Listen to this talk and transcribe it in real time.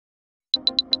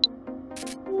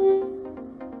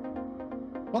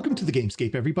Welcome to the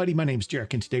Gamescape, everybody. My name's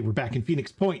Jarek, and today we're back in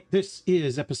Phoenix Point. This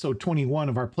is episode 21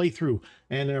 of our playthrough,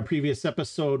 and in our previous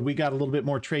episode, we got a little bit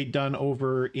more trade done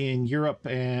over in Europe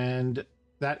and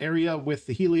that area with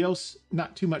the Helios.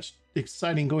 Not too much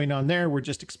exciting going on there. We're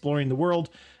just exploring the world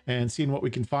and seeing what we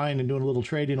can find and doing a little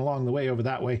trading along the way over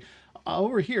that way.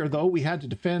 Over here, though, we had to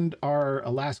defend our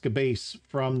Alaska base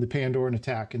from the Pandoran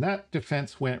attack, and that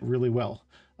defense went really well.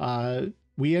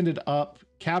 We ended up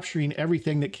capturing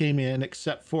everything that came in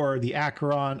except for the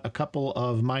Acheron, a couple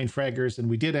of mine fraggers, and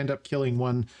we did end up killing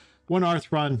one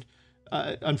Arthron.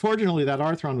 Unfortunately, that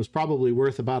Arthron was probably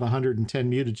worth about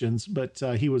 110 mutagens, but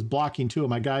he was blocking two of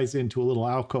my guys into a little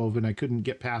alcove, and I couldn't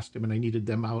get past him, and I needed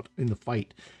them out in the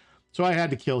fight. So I had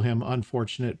to kill him,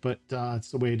 unfortunate, but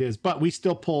it's the way it is. But we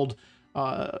still pulled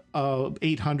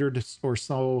 800 or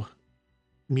so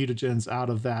mutagens out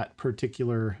of that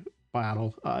particular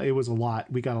battle. It was a lot.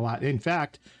 We got a lot. In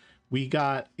fact, we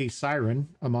got a siren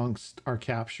amongst our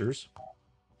captures.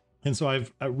 And so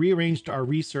I've rearranged our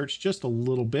research just a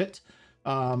little bit.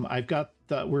 I've got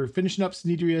we're finishing up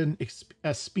Snidrian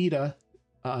Aspida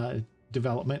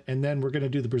development, and then we're going to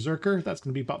do the Berserker. That's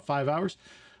going to be about 5 hours.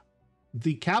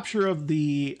 The capture of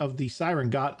the siren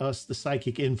got us the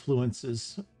psychic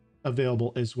influences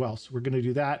available as well. So we're going to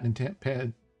do that, and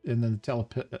then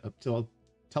the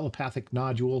telepathic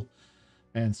nodule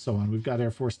and so on. We've got Air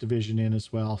Force Division in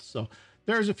as well. So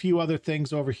there's a few other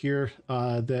things over here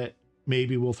that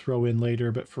maybe we'll throw in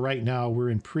later, but for right now we're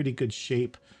in pretty good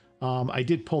shape. I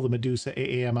did pull the Medusa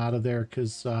AAM out of there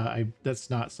because that's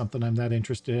not something I'm that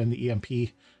interested in. The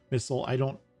EMP missile, I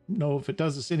don't know if it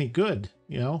does us any good,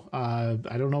 you know. I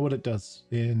don't know what it does,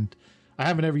 and I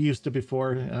haven't ever used it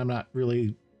before, and I'm not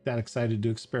really that excited to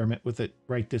experiment with it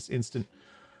right this instant.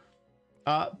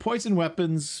 Poison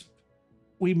weapons,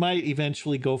 we might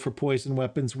eventually go for poison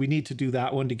weapons. We need to do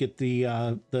that one to get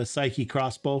the Psyche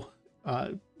crossbow,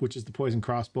 which is the poison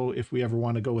crossbow, if we ever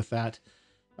want to go with that.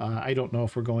 I don't know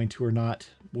if we're going to or not.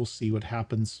 We'll see what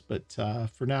happens, but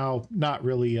for now, not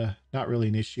really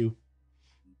an issue.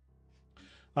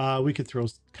 We could throw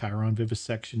Chiron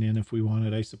Vivisection in if we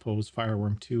wanted, I suppose.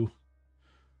 Fireworm too.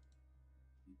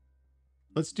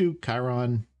 Let's do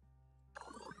Chiron.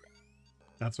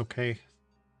 That's okay.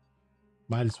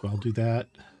 Might as well do that.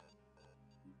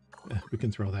 We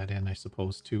can throw that in, I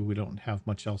suppose, too. We don't have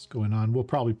much else going on. We'll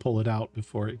probably pull it out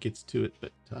before it gets to it,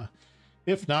 but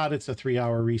if not, it's a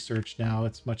 3-hour research now.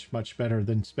 It's much, much better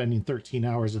than spending 13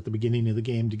 hours at the beginning of the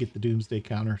game to get the Doomsday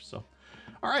counter. So,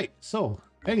 all right. So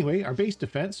anyway, our base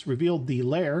defense revealed the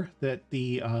lair that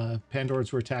the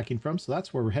Pandorans were attacking from. So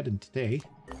that's where we're headed today.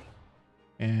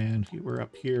 And we're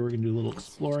up here. We're going to do a little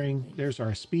exploring. There's our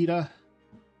Aspida.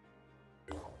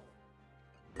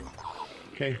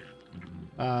 Okay.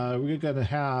 We're going to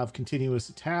have continuous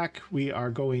attack. We are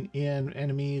going in.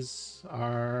 Enemies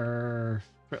are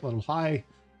threat level high.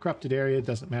 Corrupted area.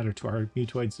 Doesn't matter to our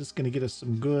Mutoids. This is going to get us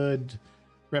some good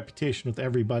reputation with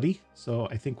everybody. So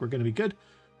I think we're going to be good.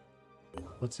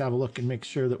 Let's have a look and make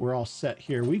sure that we're all set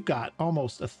here. We've got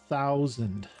almost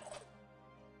 1,000.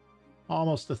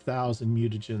 Almost 1,000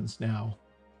 mutagens now.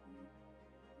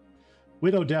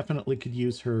 Widow definitely could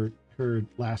use her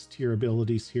last tier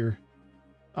abilities here.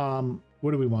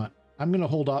 What do we want? I'm going to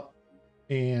hold up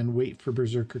and wait for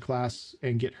Berserker class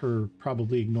and get her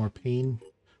probably Ignore Pain.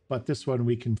 But this one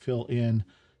we can fill in.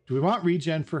 Do we want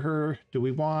regen for her? Do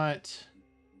we want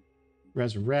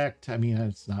Resurrect? I mean,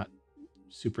 it's not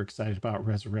super excited about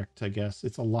Resurrect, I guess.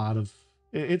 It's a lot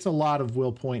of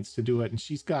will points to do it, and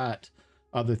she's got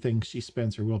other things she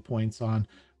spends her will points on.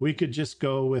 We could just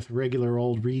go with regular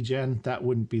old regen. That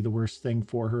wouldn't be the worst thing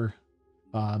for her.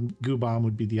 Goo Bomb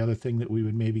would be the other thing that we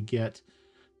would maybe get,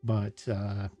 but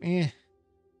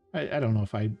I don't know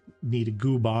if I need a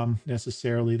Goo Bomb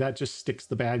necessarily. That just sticks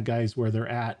the bad guys where they're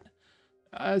at.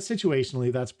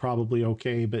 Situationally, that's probably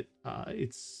okay, but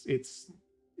it's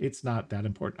not that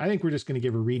important. I think we're just going to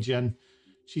give her regen.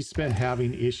 She's been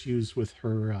having issues with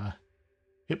her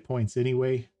hit points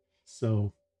anyway,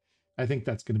 so I think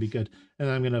that's going to be good. And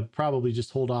I'm going to probably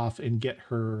just hold off and get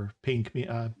her pain,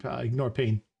 Ignore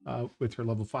Pain with her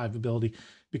level 5 ability,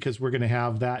 because we're going to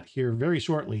have that here very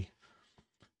shortly.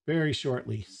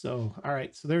 So, all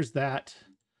right, so there's that.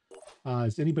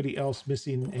 Is anybody else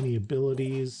missing any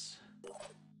abilities?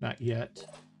 Not yet.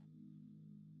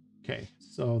 Okay,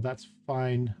 so that's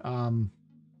fine.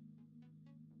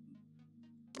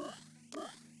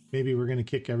 Maybe we're going to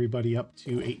kick everybody up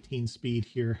to 18 speed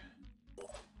here.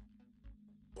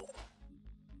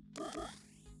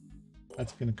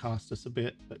 That's going to cost us a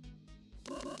bit, but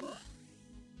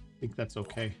I think that's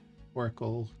okay.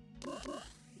 Oracle,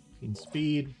 18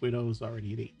 speed. Widow's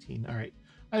already at 18. All right.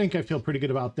 I think I feel pretty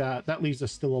good about that. That leaves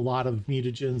us still a lot of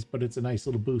mutagens, but it's a nice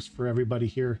little boost for everybody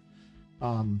here.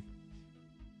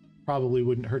 Probably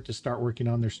wouldn't hurt to start working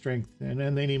on their strength, and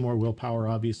then they need more willpower,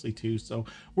 obviously, too. So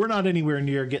we're not anywhere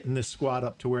near getting this squad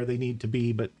up to where they need to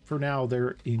be, but for now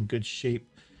they're in good shape,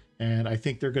 and I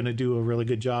think they're going to do a really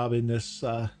good job in this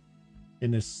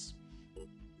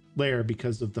lair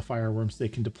because of the fireworms they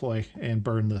can deploy and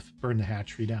burn the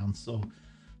hatchery down. So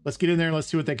let's get in there and let's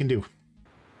see what they can do.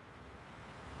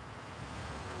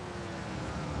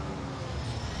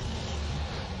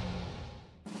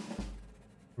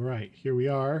 All right, here we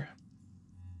are.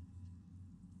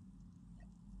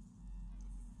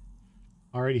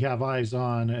 Already have eyes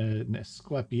on an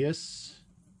Asclepius.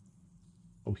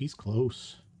 Oh, he's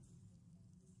close.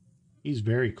 He's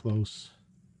very close.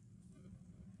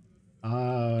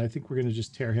 I think we're going to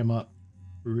just tear him up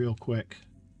real quick.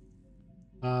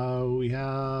 We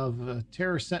have a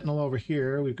Terror Sentinel over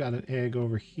here. We've got an egg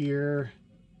over here.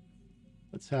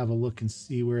 Let's have a look and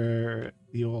see where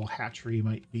the old hatchery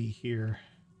might be here.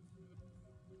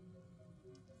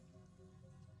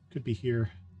 Could be here.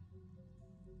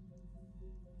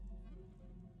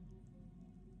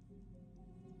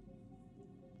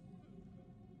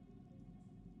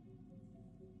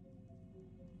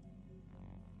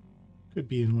 Could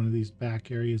be in one of these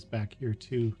back areas back here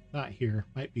too. Not here.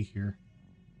 Might be here.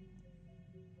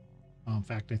 In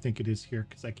fact, I think it is here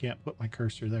because I can't put my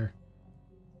cursor there.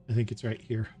 I think it's right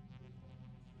here.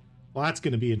 Well, that's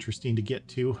going to be interesting to get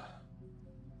to.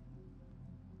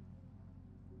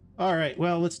 All right,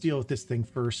 well, let's deal with this thing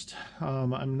first.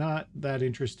 I'm not that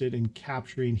interested in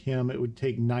capturing him. It would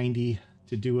take 90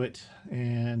 to do it,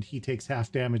 and he takes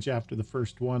half damage after the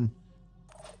first one.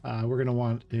 We're going to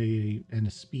want an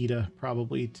Aspida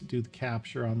probably to do the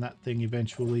capture on that thing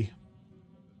eventually.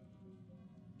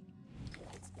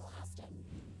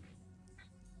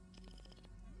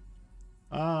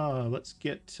 Let's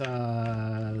get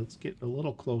a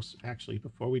little close. Actually,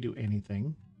 before we do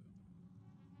anything,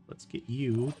 let's get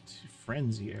you to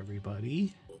frenzy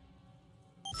everybody.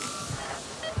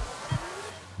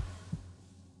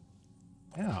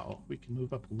 Now we can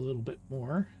move up a little bit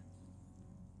more.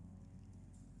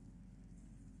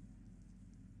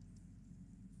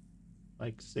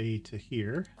 Like, say, to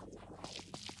here.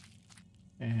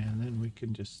 And then we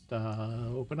can just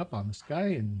open up on this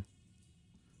guy and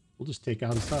we'll just take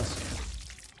out his husk.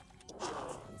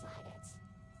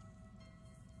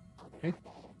 Okay.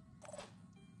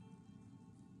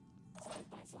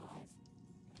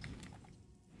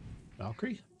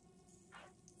 Valkyrie.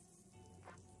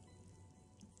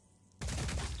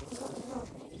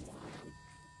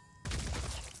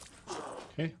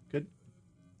 Okay, good.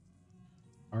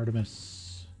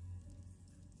 Artemis.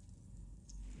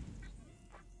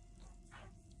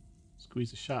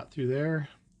 Squeeze a shot through there.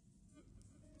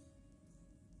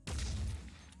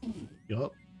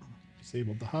 Yup.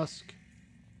 Disabled the husk.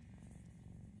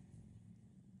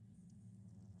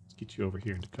 Let's get you over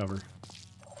here into cover.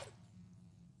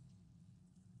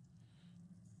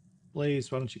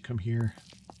 Blaze, why don't you come here?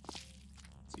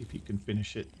 See if you can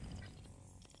finish it.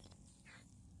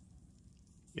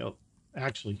 Yup.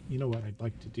 Actually, you know what I'd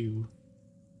like to do?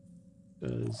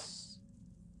 Does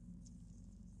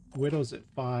Widow's at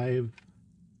 5?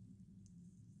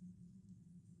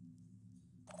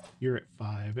 You're at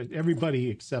 5. Everybody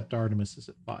except Artemis is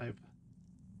at 5.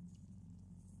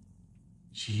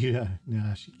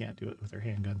 No, she can't do it with her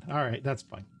handgun. All right, that's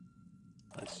fine.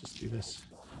 Let's just do this.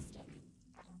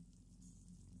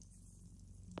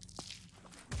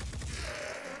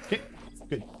 Okay,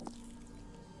 good.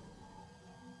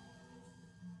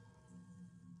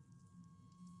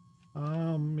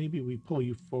 Maybe we pull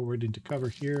you forward into cover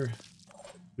here.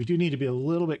 We do need to be a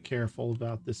little bit careful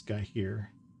about this guy here.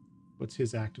 What's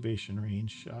his activation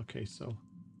range? Okay, so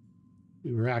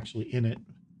we were actually in it.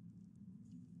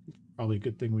 Probably a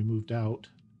good thing we moved out.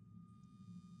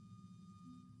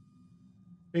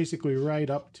 Basically right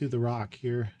up to the rock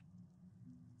here.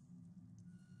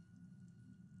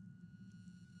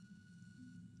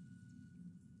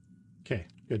 Okay,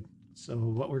 good. So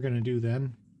what we're going to do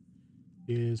then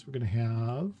is we're going to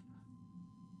have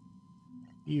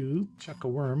you chuck a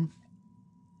worm.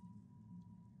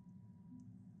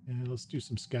 And let's do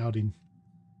some scouting.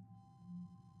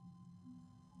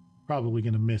 Probably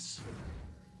going to miss.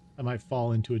 I might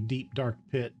fall into a deep, dark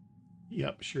pit.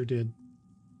 Yep, sure did.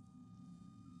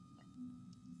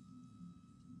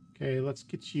 Okay, let's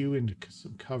get you into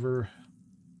some cover.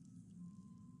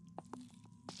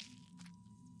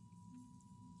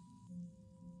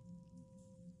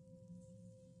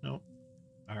 Nope.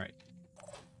 All right.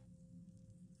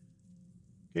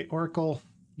 Okay, Oracle,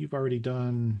 you've already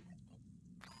done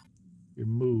your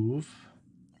move,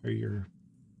 or your,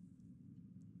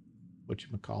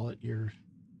 whatchamacallit, your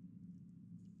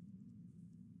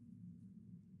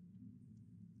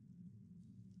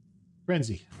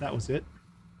frenzy. That was it.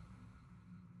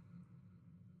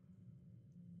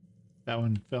 That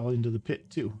one fell into the pit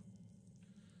too.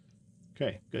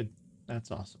 Okay, good. That's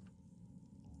awesome.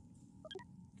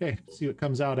 Okay, see what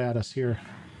comes out at us here.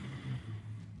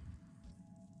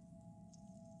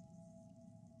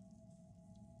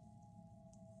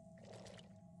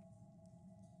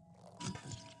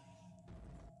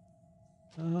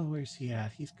 Oh, where's he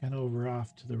at? He's kind of over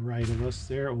off to the right of us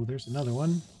there. Oh, there's another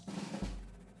one.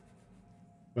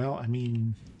 Well, I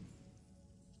mean,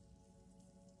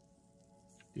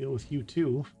 deal with you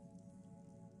too.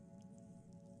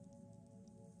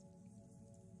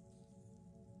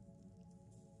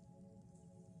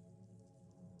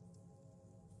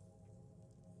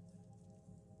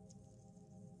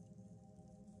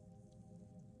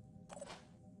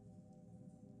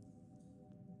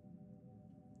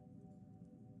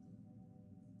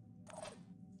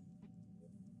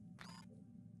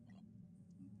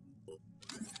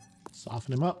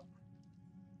 Soften him up.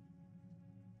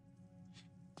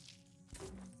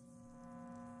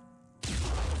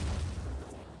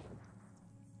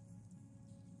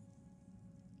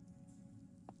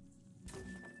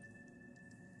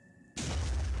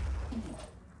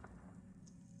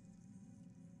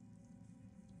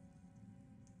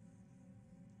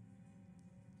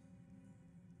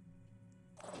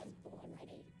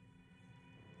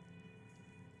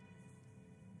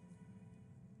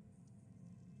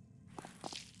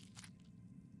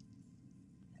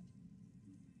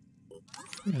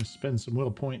 I'm going to spend some will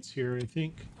points here, I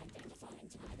think.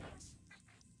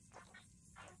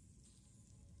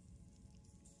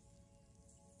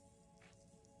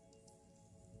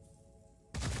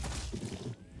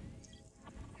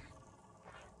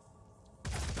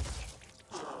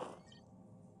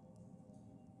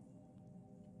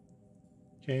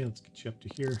 Okay, let's get you up to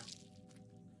here.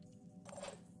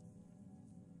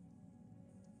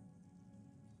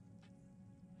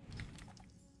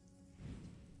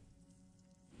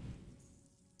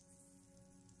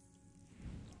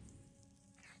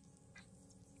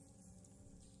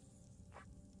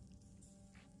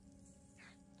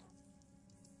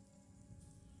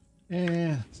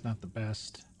 It's not the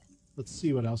best. Let's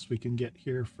see what else we can get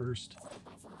here first.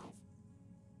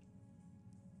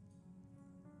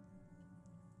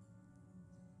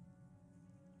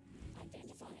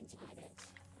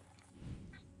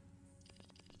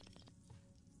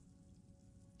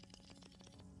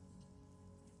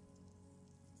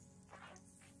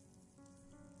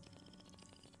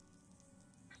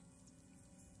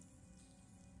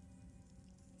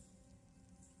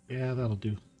 Yeah, that'll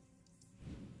do.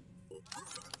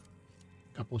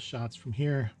 Couple of shots from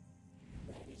here.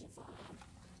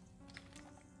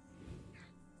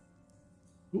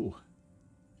 Ooh.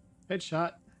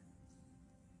 Headshot.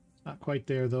 Not quite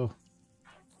there, though.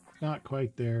 Not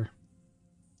quite there.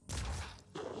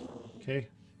 Okay.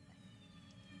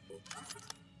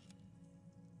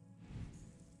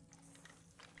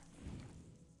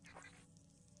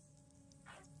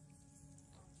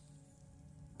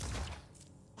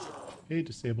 Okay,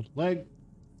 disabled leg.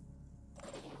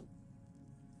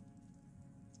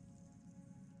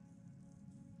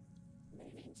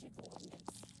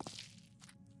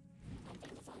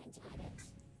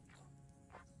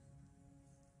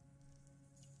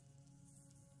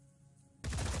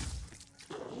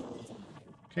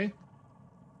 Okay.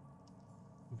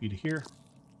 Move you to here.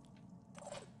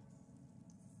 I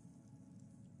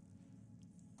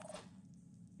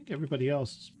think everybody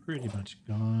else is pretty much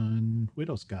gone.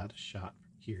 Widow's got a shot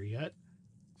from here yet.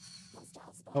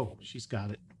 Oh, she's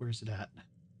got it. Where's it at?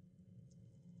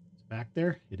 It's back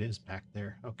there? It is back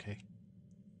there. Okay.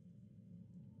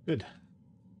 Good.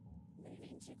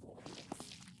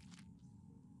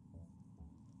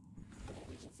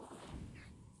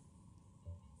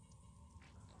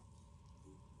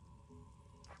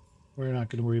 We're not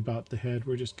going to worry about the head.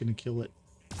 We're just going to kill it.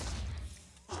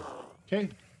 Okay.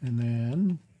 And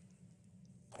then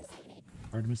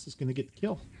Artemis is going to get the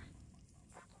kill.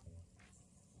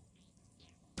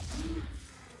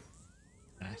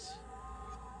 Nice.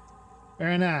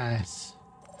 Very nice.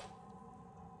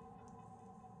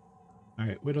 All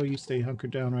right, Widow, you stay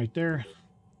hunkered down right there.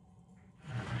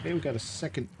 Okay, we got a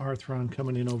second Arthron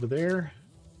coming in over there.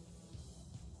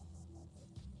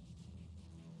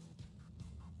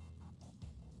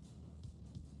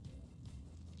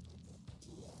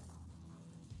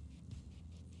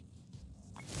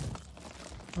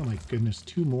 Oh my goodness,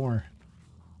 two more.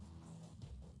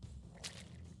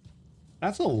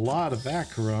 That's a lot of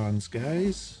Acherons,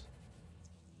 guys.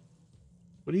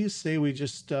 What do you say we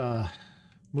just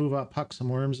move up, huck some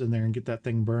worms in there and get that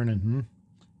thing burning, hmm?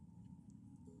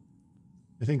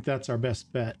 I think that's our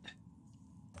best bet.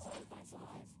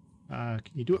 Can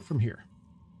you do it from here?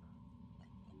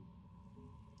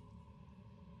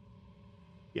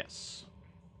 Yes.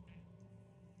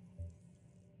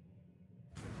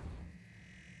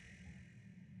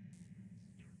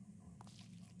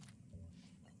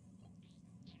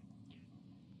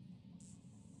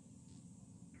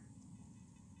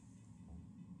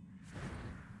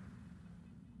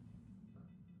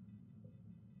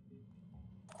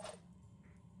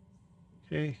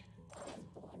 Okay.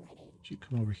 You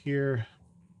come over here.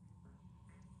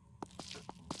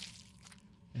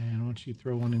 And why don't you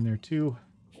throw one in there too?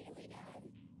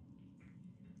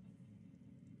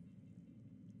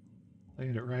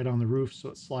 Land it right on the roof so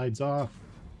it slides off.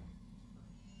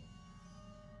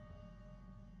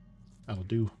 That'll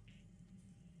do.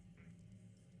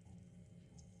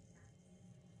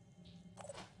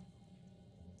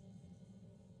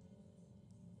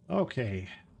 Okay.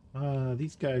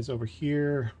 These guys over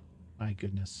here. My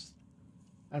goodness.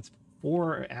 That's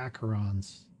 4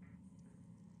 Acherons.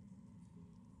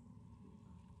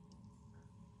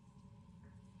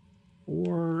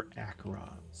 Four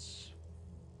Acherons.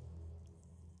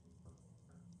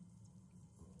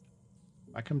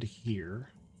 If I come to here,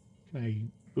 can I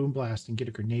boom blast and get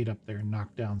a grenade up there and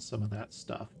knock down some of that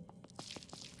stuff?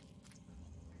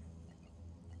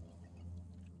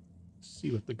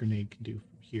 See what the grenade can do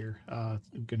from here. I'm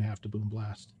gonna have to boom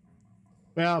blast.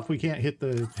 Well, if we can't hit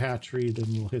the hatchery, then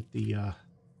we'll hit the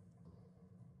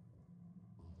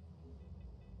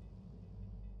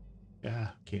yeah,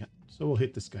 can't. So we'll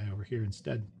hit this guy over here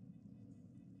instead.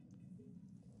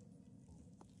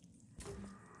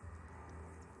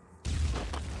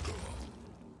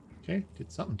 Okay,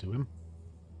 did something to him.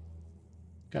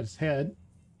 Got his head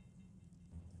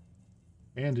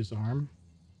and his arm.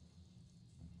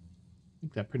 I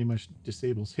think that pretty much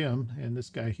disables him. And this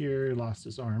guy here lost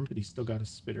his arm, but he's still got a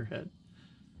spitter head.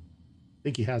 I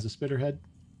think he has a spitter head.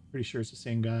 Pretty sure it's the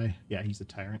same guy. Yeah, he's a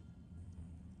tyrant.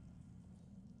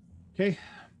 Okay,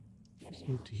 let's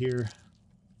move to here.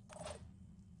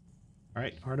 All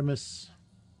right, Artemis.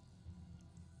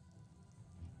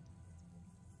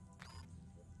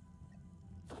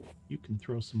 You can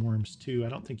throw some worms too. I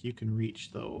don't think you can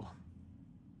reach though.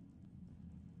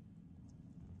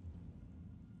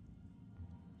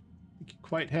 You can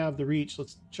quite have the reach.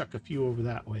 Let's chuck a few over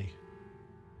that way.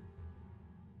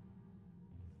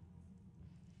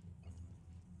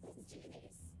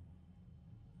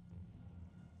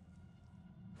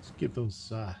 Let's give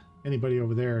those anybody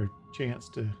over there a chance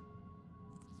to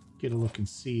get a look and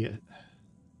see it.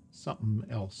 Something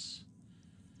else.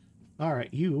 All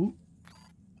right, you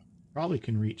probably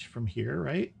can reach from here,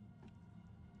 right?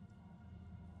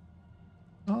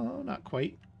 Oh, not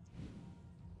quite.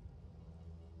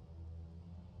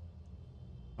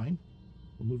 Fine.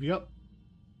 We'll move you up.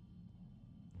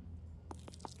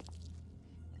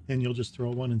 And you'll just throw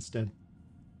one instead.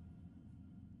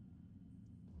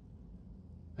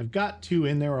 I've got 2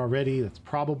 in there already. That's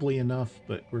probably enough,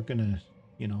 but we're gonna,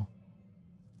 you know,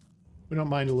 we don't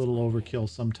mind a little overkill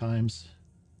sometimes.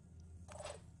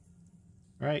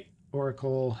 All right,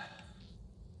 Oracle.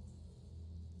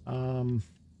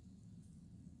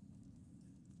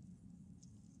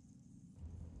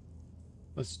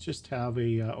 Let's just have a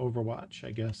Overwatch,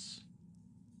 I guess,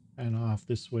 and off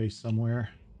this way somewhere.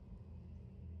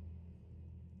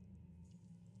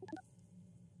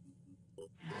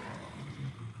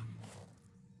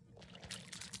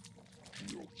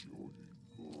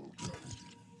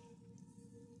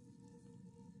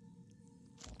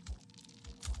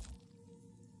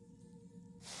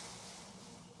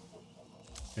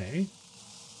 Okay.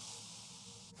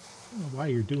 I don't know why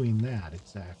you're doing that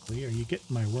exactly. Are you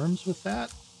getting my worms with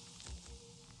that?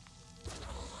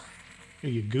 Or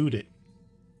you gooed it?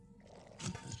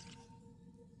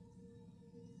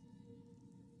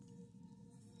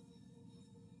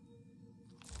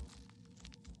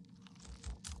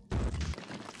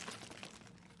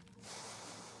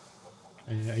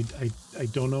 I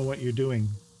don't know what you're doing.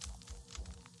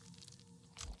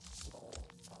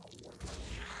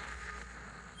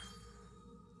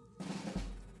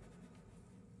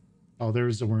 Oh,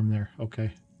 there's a worm there.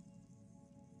 Okay.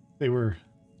 They were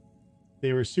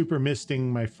super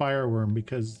misting my fireworm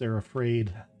because they're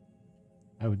afraid.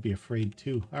 I would be afraid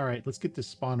too. All right, let's get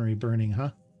this spawnery burning, huh?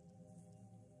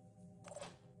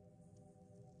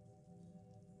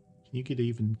 Can you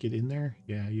even get in there?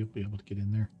 Yeah, you'll be able to get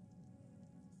in there.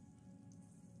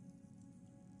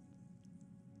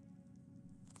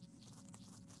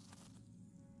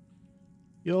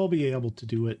 You'll be able to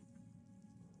do it.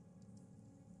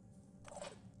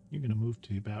 You're going to move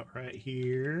to about right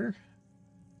here.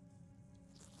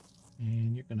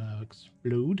 And you're going to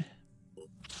explode.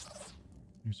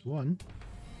 There's one.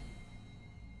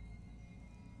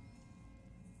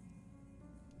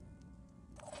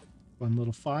 One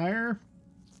little fire.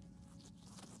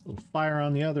 Little fire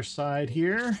on the other side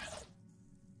here.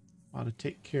 Ought to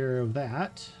take care of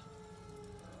that.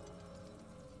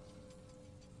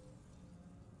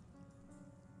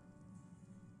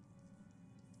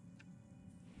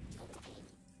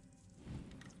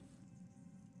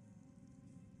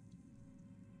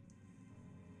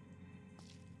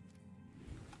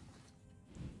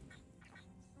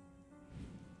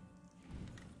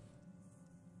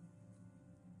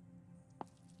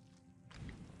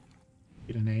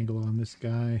 Get an angle on this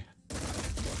guy.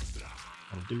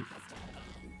 That'll do.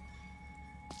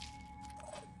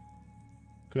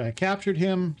 Could I have captured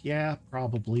him? Yeah,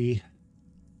 probably.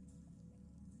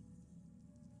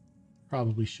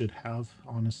 Probably should have,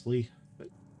 honestly. But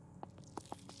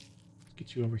let's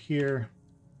get you over here.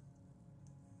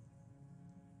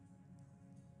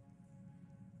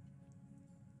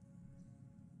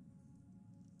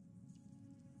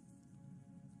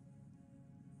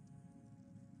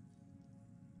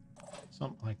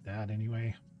 Something like that,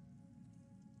 anyway.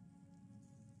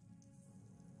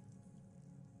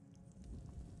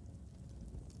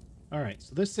 All right,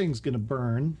 so this thing's going to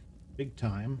burn big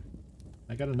time.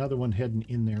 I got another one heading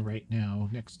in there right now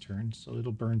next turn, so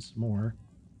it'll burn some more.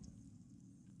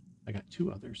 I got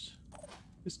two others.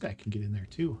 This guy can get in there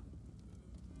too.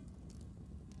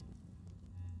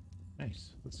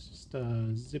 Nice. Let's just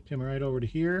zip him right over to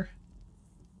here.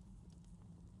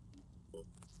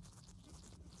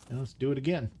 And let's do it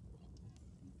again.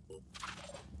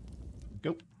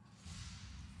 Go.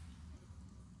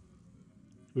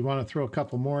 We want to throw a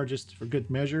couple more just for good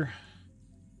measure.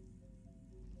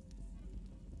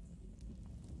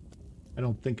 I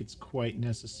don't think it's quite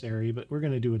necessary, but we're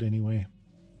going to do it anyway.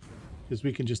 Because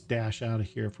we can just dash out of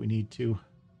here if we need to.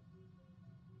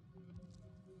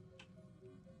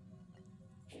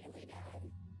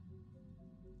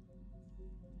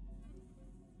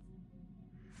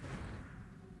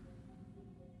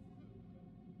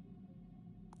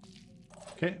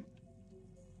 Okay.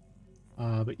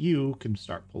 But you can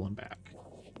start pulling back.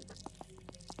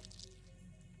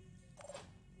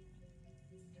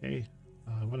 Okay.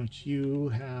 Why don't you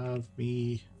have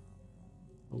me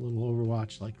a little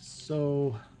overwatch like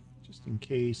so, just in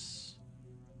case.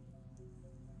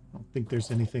 I don't think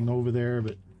there's anything over there,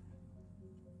 but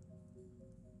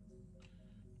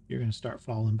you're going to start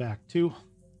falling back too.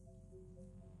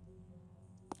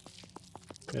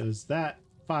 Because that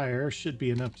fire should be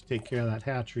enough to take care of that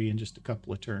hatchery in just a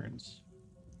couple of turns.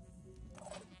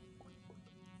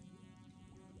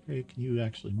 Okay, can you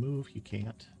actually move? You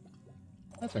can't.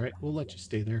 That's all right. We'll let you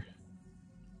stay there.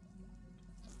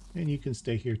 And you can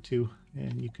stay here too.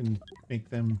 And you can make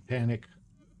them panic.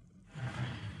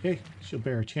 Okay, she'll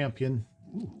bear a champion.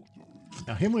 Ooh.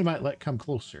 Now him we might let come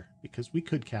closer because we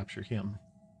could capture him.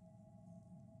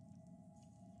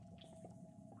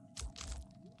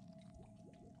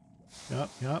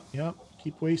 Yep.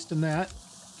 Keep wasting that.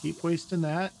 Keep wasting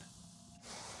that.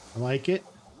 I like it.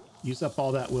 Use up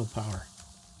all that willpower.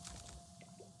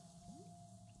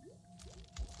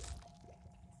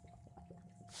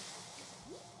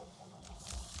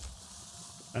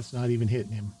 That's not even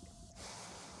hitting him.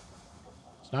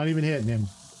 It's not even hitting him.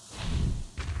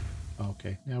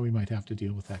 Okay, now we might have to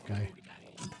deal with that guy.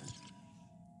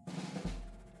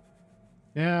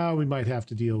 Now we might have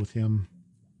to deal with him.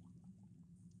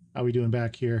 How we doing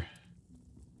back here?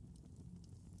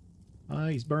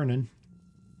 He's burning.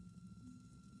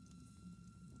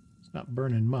 It's not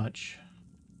burning much.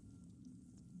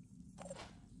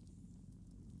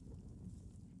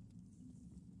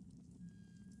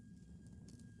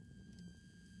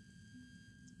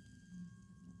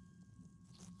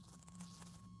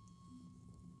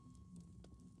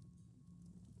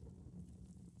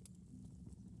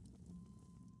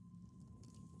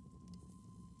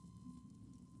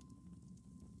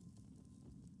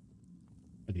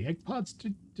 Are the egg pods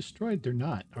destroyed? They're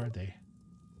not, are they?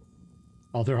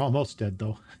 Oh, they're almost dead,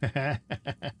 though.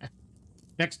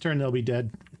 Next turn, they'll be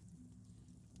dead.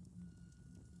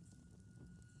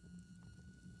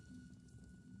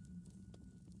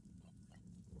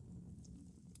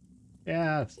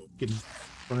 Yeah, it's getting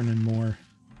burning more.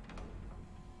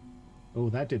 Oh,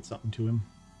 that did something to him.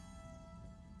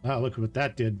 Wow, look at what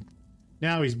that did.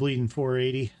 Now he's bleeding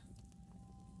 480.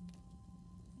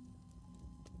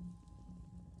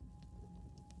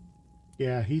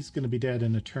 Yeah, he's going to be dead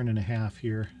in a turn and a half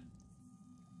here.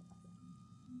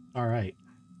 All right.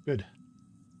 Good.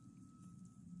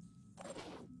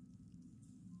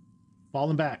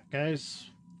 Falling back, guys.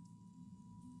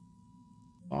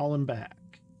 Falling back.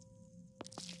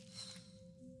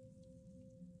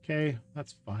 Okay,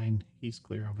 that's fine. He's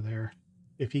clear over there.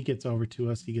 If he gets over to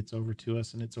us, he gets over to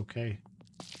us, and it's okay.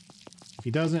 If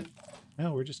he doesn't,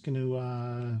 well, we're just going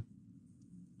to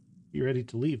be ready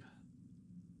to leave.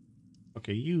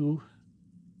 Okay, you...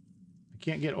 I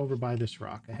can't get over by this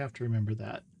rock. I have to remember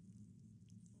that.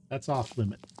 That's off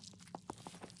limit.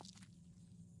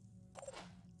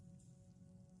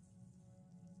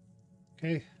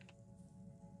 Okay.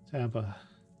 Let's have a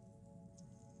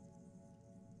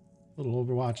little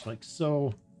overwatch like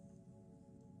so.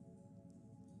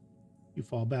 You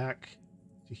fall back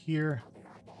to here.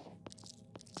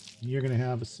 You're going to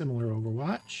have a similar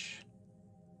overwatch.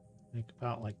 Think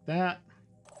about like that.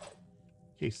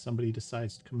 In case somebody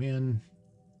decides to come in.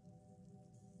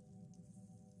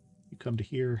 You come to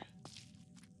here.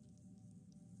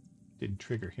 Didn't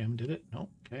trigger him, did it? No.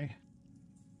 Okay.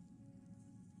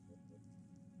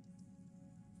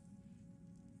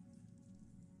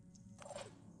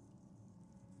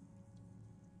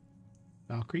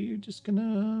 Valkyrie, you're just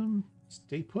gonna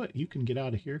stay put. You can get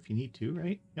out of here if you need to,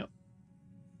 right? Yep.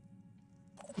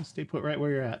 Stay put right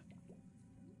where you're at.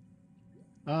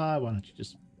 Why don't you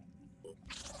just...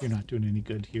 You're not doing any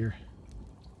good here.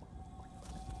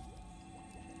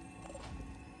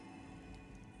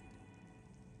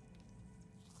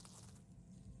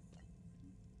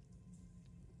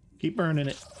 Keep burning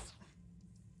it.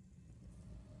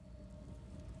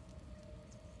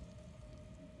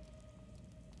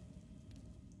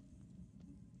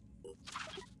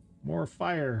 More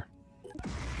fire.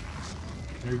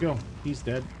 There you go. He's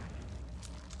dead.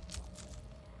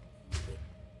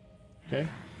 Okay.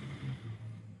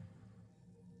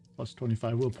 Plus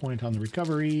 25 will point on the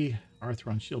recovery. Arthur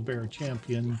on Shield Bearer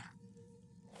Champion.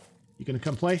 You gonna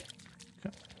come play?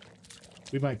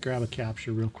 We might grab a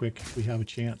capture real quick if we have a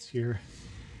chance here.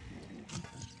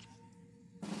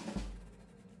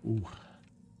 Ooh.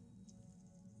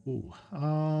 Ooh.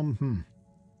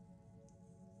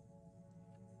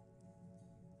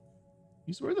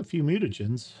 These were the few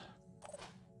mutagens.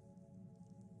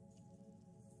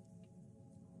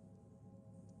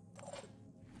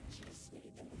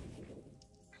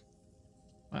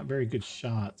 Not very good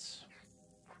shots.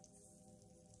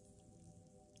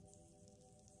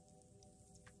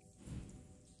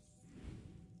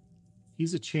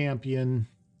 He's a champion.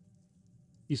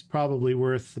 He's probably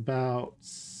worth about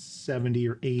 70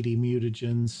 or 80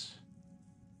 mutagens.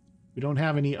 We don't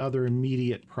have any other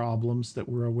immediate problems that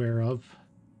we're aware of.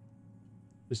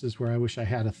 This is where I wish I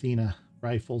had Athena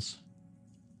rifles.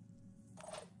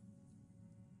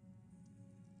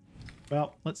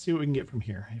 Well, let's see what we can get from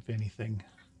here, if anything.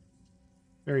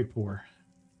 Very poor.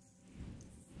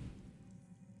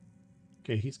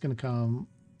 Okay, he's going to come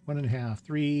 1.5,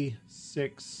 3,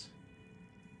 6,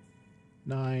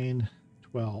 9,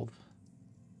 12.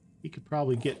 He could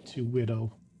probably get to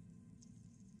Widow.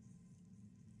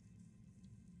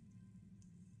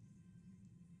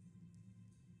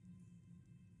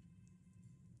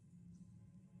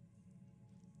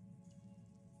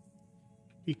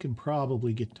 He can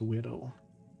probably get to Widow.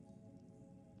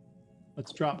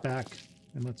 Let's drop back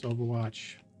and let's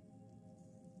overwatch.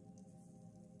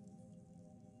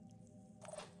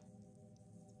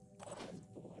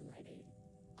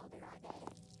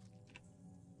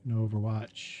 No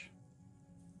overwatch.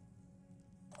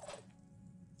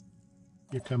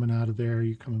 You're coming out of there.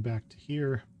 You're coming back to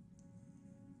here.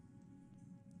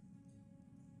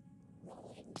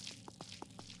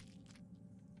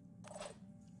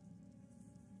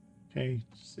 Okay,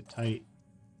 sit tight.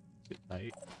 Sit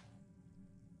tight.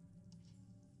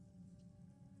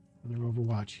 Another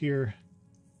overwatch here.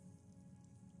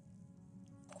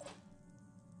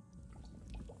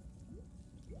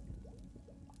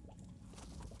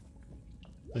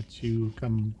 Let you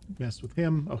come mess with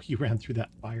him. Oh, he ran through that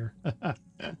fire.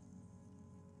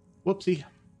 Whoopsie.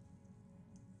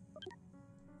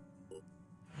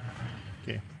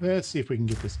 Okay, let's see if we can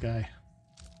get this guy.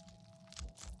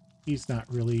 He's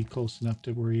not really close enough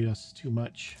to worry us too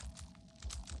much.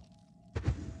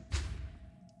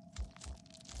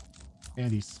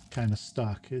 And he's kind of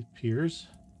stuck, it appears.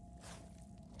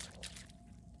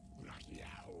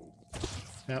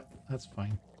 Yep, that's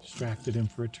fine. Distracted him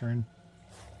for a turn.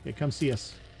 Okay, come see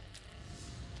us.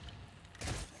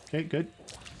 Okay, good.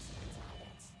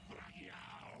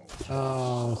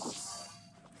 Oh,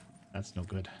 that's no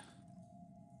good.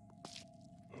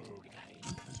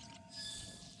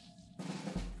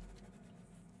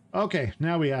 Okay,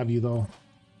 now we have you, though.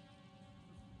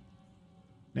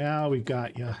 Now we've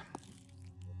got you.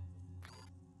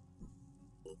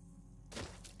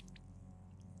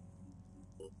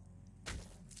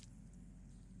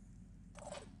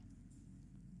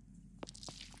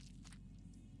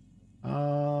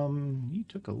 You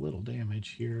took a little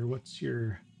damage here. What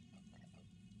are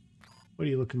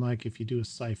you looking like if you do a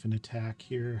siphon attack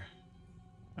here?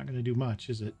 Not going to do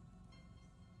much, is it?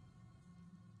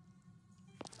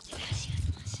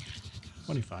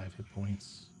 25 hit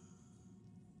points.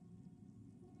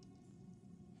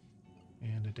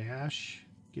 And a dash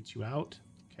gets you out.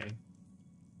 Okay.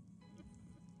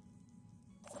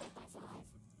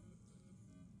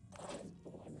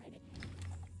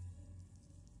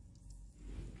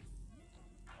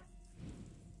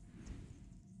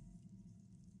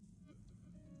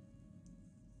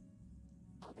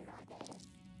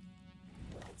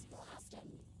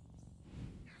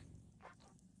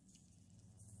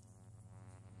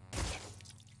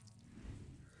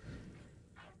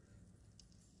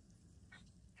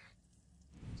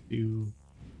 Do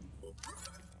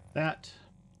that.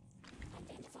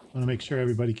 I want to make sure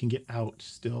everybody can get out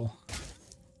still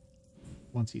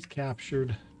once he's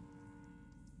captured.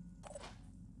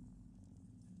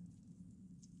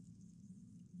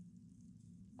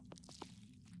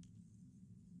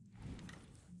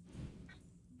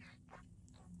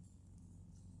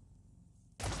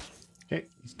 Okay,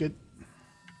 he's good.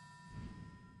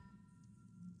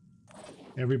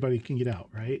 Everybody can get out,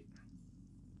 right?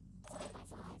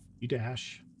 You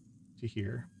dash to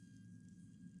here.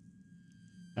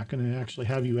 Not going to actually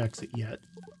have you exit yet.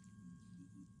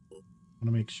 I want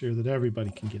to make sure that everybody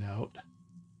can get out.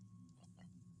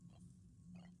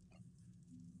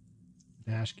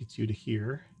 Dash gets you to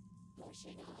here.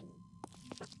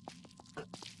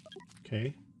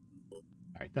 Okay.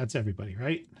 All right, that's everybody,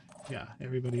 right? Yeah,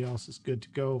 everybody else is good to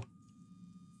go.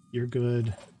 You're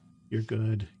good. You're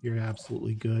good. You're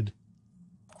absolutely good.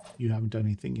 You haven't done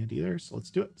anything yet either, so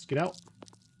let's do it. Let's get out.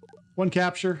 One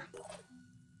capture.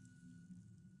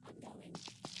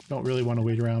 Don't really want to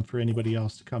wait around for anybody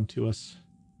else to come to us.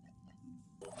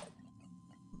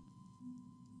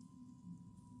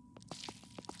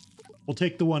 We'll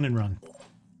take the one and run.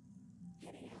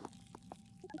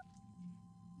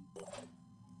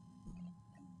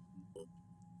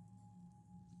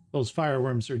 Those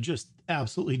fireworms are just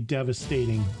absolutely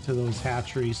devastating to those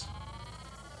hatcheries.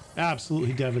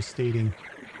 Absolutely devastating.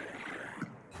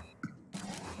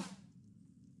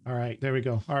 All right, there we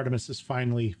go. Artemis is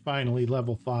finally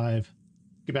level 5.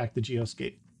 Get back to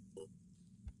Geoscape.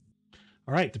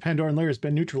 All right, the Pandoran layer has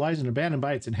been neutralized and abandoned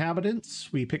by its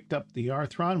inhabitants. We picked up the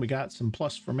Arthron. We got some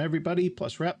plus from everybody,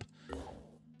 plus rep.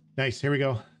 Nice, here we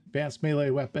go. Advanced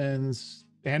melee weapons.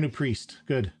 Anu Priest,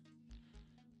 good.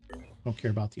 Don't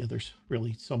care about the others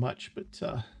really so much,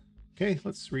 but okay,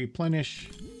 let's replenish.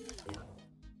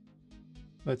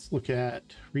 Let's look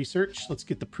at research. Let's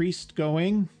get the priest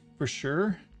going for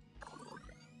sure.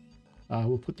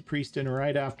 We'll put the priest in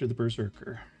right after the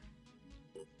berserker.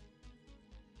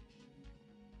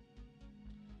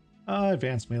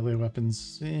 Advanced melee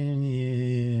weapons.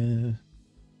 Maybe.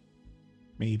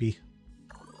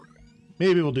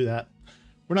 Maybe we'll do that.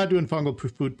 We're not doing fungal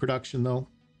food production though.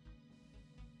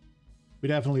 We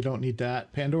definitely don't need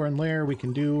that. Pandoran lair we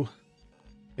can do.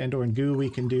 Pandoran goo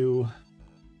we can do.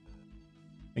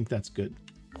 I think that's good.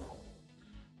 All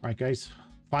right, guys.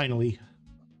 Finally,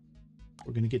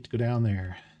 we're going to get to go down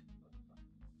there.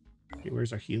 Okay,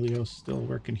 where's our Helios? Still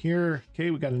working here. Okay,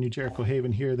 we got a new Jericho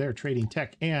Haven here. They're trading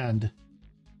tech and...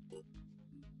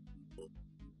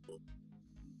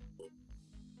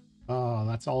 Oh,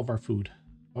 that's all of our food.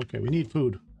 Okay, we need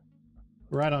food.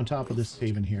 We're right on top of this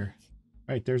haven here.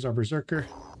 All right, there's our Berserker.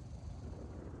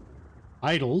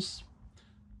 Idols.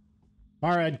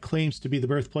 Marad claims to be the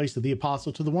birthplace of the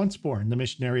apostle to the once-born, the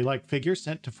missionary-like figure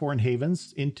sent to foreign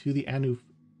havens into the Anu,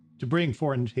 to bring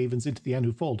foreign havens into the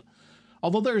Anu fold.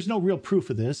 Although there is no real proof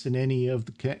of this in any of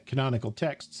the canonical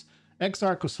texts,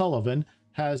 Exarch O'Sullivan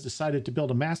has decided to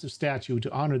build a massive statue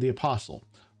to honor the apostle.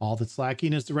 All that's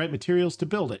lacking is the right materials to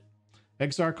build it.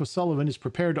 Exarch O'Sullivan is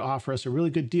prepared to offer us a really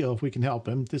good deal if we can help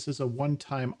him. This is a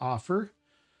one-time offer.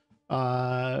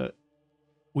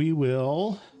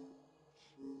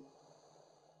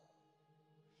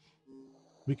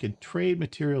 We could trade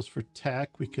materials for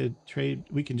tech. We can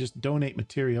just donate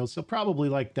materials. He'll probably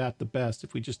like that the best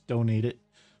if we just donate it.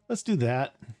 Let's do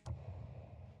that.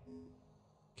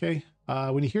 Okay.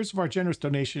 When he hears of our generous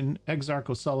donation, Exarch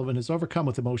O'Sullivan is overcome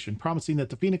with emotion, promising that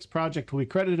the Phoenix Project will be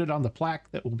credited on the plaque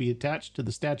that will be attached to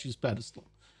the statue's pedestal.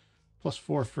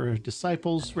 +4 for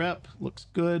disciples rep. Looks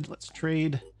good. Let's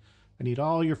trade. I need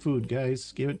all your food,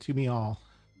 guys. Give it to me all.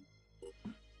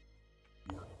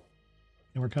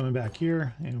 And we're coming back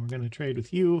here, and we're going to trade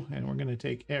with you, and we're going to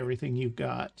take everything you've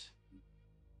got.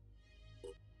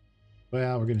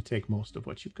 Well, we're going to take most of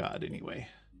what you've got anyway.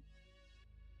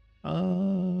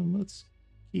 Let's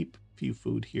keep a few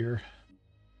food here.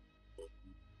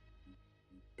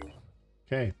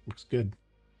 Okay, looks good.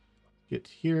 Get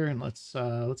here, and let's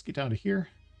get down to here.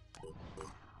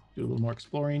 Do a little more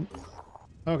exploring.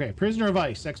 Okay, prisoner of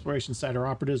ice. Exploration site. Our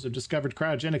operatives have discovered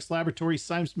cryogenics laboratory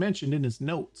Symes mentioned in his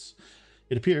notes.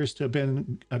 It appears to have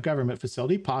been a government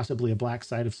facility, possibly a black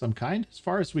site of some kind. As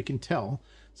far as we can tell,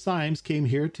 Symes came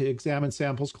here to examine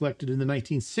samples collected in the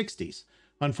 1960s.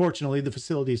 Unfortunately, the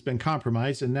facility has been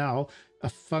compromised and now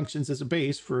functions as a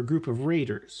base for a group of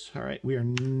raiders. All right, we are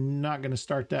not going to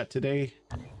start that today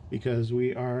because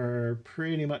we are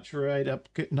pretty much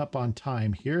getting up on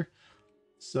time here.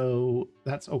 So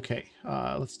that's okay.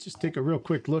 Let's just take a real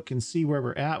quick look and see where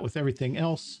we're at with everything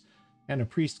else. And a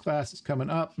priest class is coming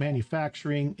up.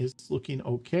 Manufacturing is looking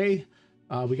okay.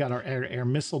 We got our air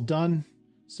missile done.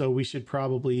 So we should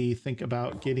probably think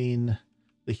about getting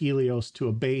the Helios to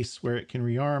a base where it can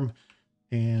rearm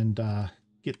and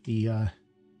get the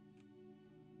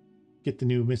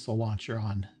new missile launcher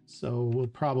on. So we'll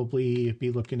probably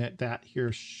be looking at that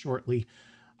here shortly.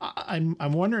 I'm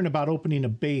wondering about opening a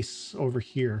base over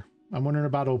here. I'm wondering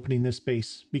about opening this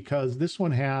base because this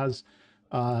one has,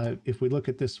 if we look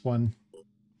at this one,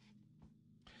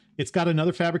 it's got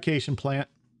another fabrication plant.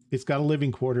 It's got a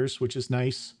living quarters, which is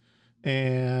nice.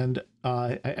 And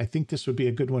I think this would be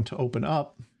a good one to open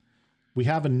up. We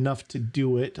have enough to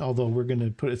do it, although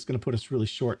it's going to put us really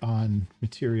short on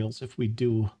materials if we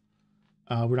do.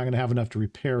 We're not going to have enough to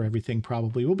repair everything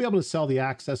probably. We'll be able to sell the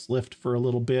access lift for a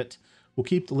little bit. We'll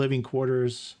keep the living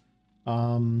quarters.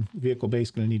 Vehicle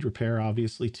base going to need repair,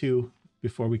 obviously, too,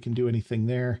 before we can do anything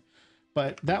there.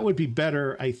 But that would be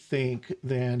better, I think,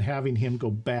 than having him go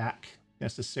back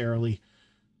necessarily.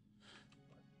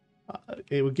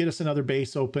 It would get us another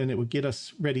base open. It would get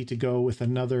us ready to go with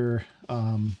another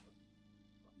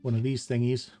one of these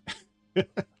thingies,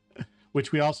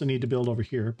 which we also need to build over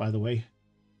here, by the way.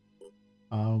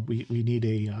 We need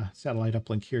a satellite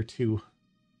uplink here, too,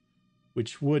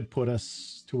 which would put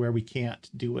us to where we can't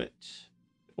do it,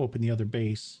 open the other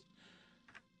base.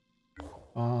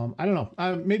 I don't know.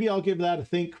 Maybe I'll give that a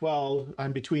think while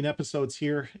I'm between episodes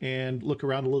here and look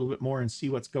around a little bit more and see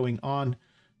what's going on.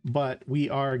 But we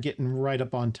are getting right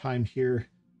up on time here.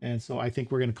 And so I think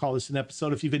we're going to call this an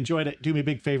episode. If you've enjoyed it, do me a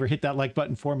big favor, hit that like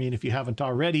button for me. And if you haven't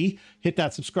already, hit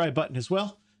that subscribe button as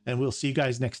well. And we'll see you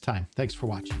guys next time. Thanks for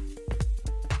watching.